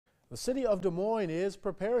The city of Des Moines is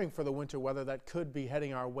preparing for the winter weather that could be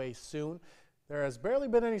heading our way soon. There has barely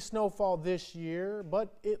been any snowfall this year,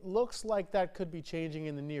 but it looks like that could be changing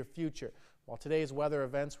in the near future. While today's weather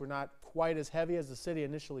events were not quite as heavy as the city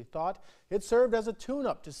initially thought, it served as a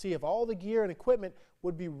tune-up to see if all the gear and equipment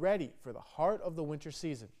would be ready for the heart of the winter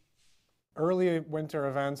season. Early winter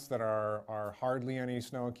events that are hardly any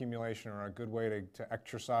snow accumulation are a good way to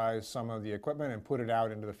exercise some of the equipment and put it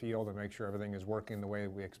out into the field and make sure everything is working the way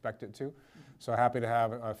we expect it to. So happy to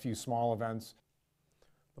have a few small events.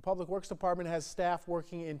 The Public Works Department has staff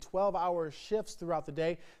working in 12-hour shifts throughout the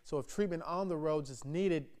day, so if treatment on the roads is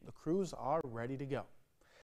needed, the crews are ready to go.